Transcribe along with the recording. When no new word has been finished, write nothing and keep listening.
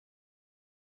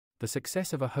The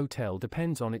success of a hotel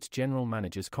depends on its general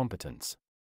manager's competence.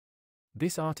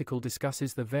 This article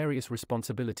discusses the various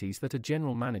responsibilities that a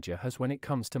general manager has when it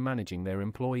comes to managing their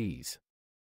employees.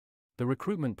 The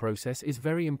recruitment process is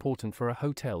very important for a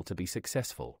hotel to be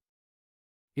successful.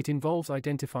 It involves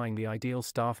identifying the ideal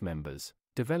staff members,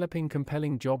 developing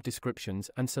compelling job descriptions,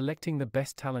 and selecting the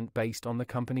best talent based on the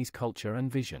company's culture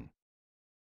and vision.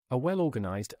 A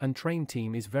well-organized and trained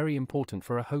team is very important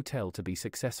for a hotel to be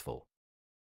successful.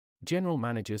 General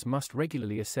managers must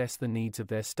regularly assess the needs of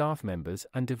their staff members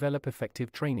and develop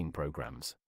effective training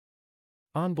programs.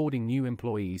 Onboarding new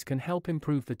employees can help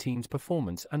improve the team's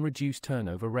performance and reduce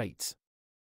turnover rates.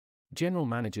 General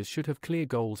managers should have clear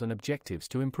goals and objectives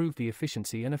to improve the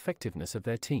efficiency and effectiveness of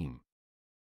their team.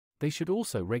 They should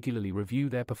also regularly review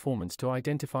their performance to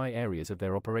identify areas of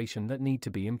their operation that need to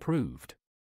be improved.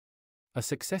 A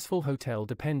successful hotel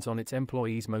depends on its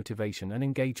employees' motivation and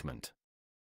engagement.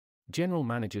 General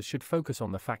managers should focus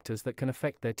on the factors that can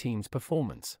affect their team's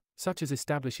performance, such as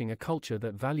establishing a culture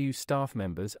that values staff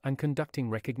members and conducting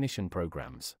recognition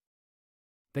programs.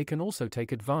 They can also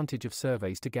take advantage of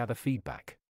surveys to gather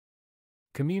feedback.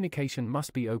 Communication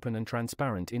must be open and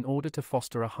transparent in order to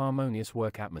foster a harmonious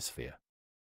work atmosphere.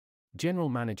 General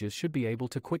managers should be able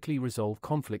to quickly resolve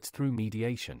conflicts through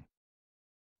mediation.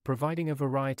 Providing a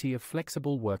variety of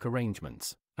flexible work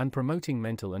arrangements and promoting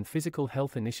mental and physical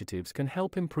health initiatives can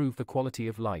help improve the quality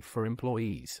of life for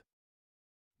employees.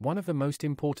 One of the most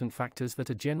important factors that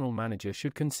a general manager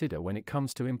should consider when it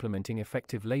comes to implementing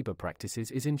effective labor practices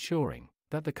is ensuring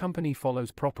that the company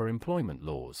follows proper employment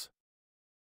laws.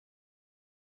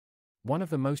 One of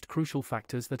the most crucial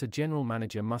factors that a general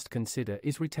manager must consider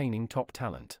is retaining top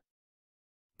talent.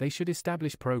 They should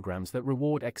establish programs that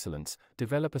reward excellence,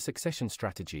 develop a succession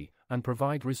strategy, and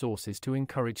provide resources to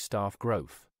encourage staff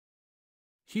growth.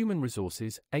 Human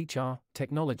resources, HR,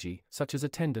 technology, such as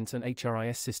attendance and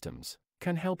HRIS systems,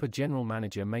 can help a general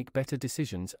manager make better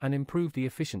decisions and improve the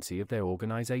efficiency of their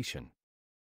organization.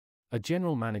 A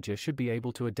general manager should be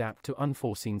able to adapt to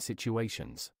unforeseen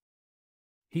situations.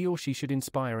 He or she should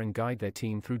inspire and guide their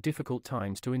team through difficult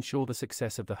times to ensure the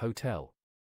success of the hotel.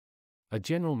 A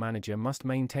general manager must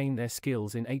maintain their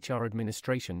skills in HR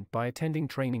administration by attending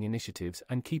training initiatives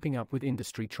and keeping up with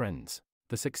industry trends.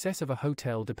 The success of a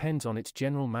hotel depends on its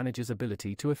general manager's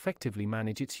ability to effectively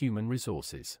manage its human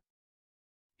resources.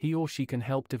 He or she can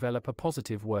help develop a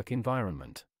positive work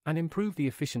environment and improve the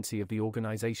efficiency of the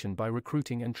organization by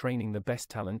recruiting and training the best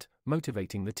talent,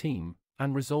 motivating the team,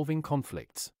 and resolving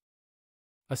conflicts.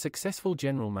 A successful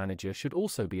general manager should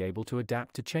also be able to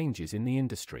adapt to changes in the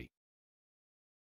industry.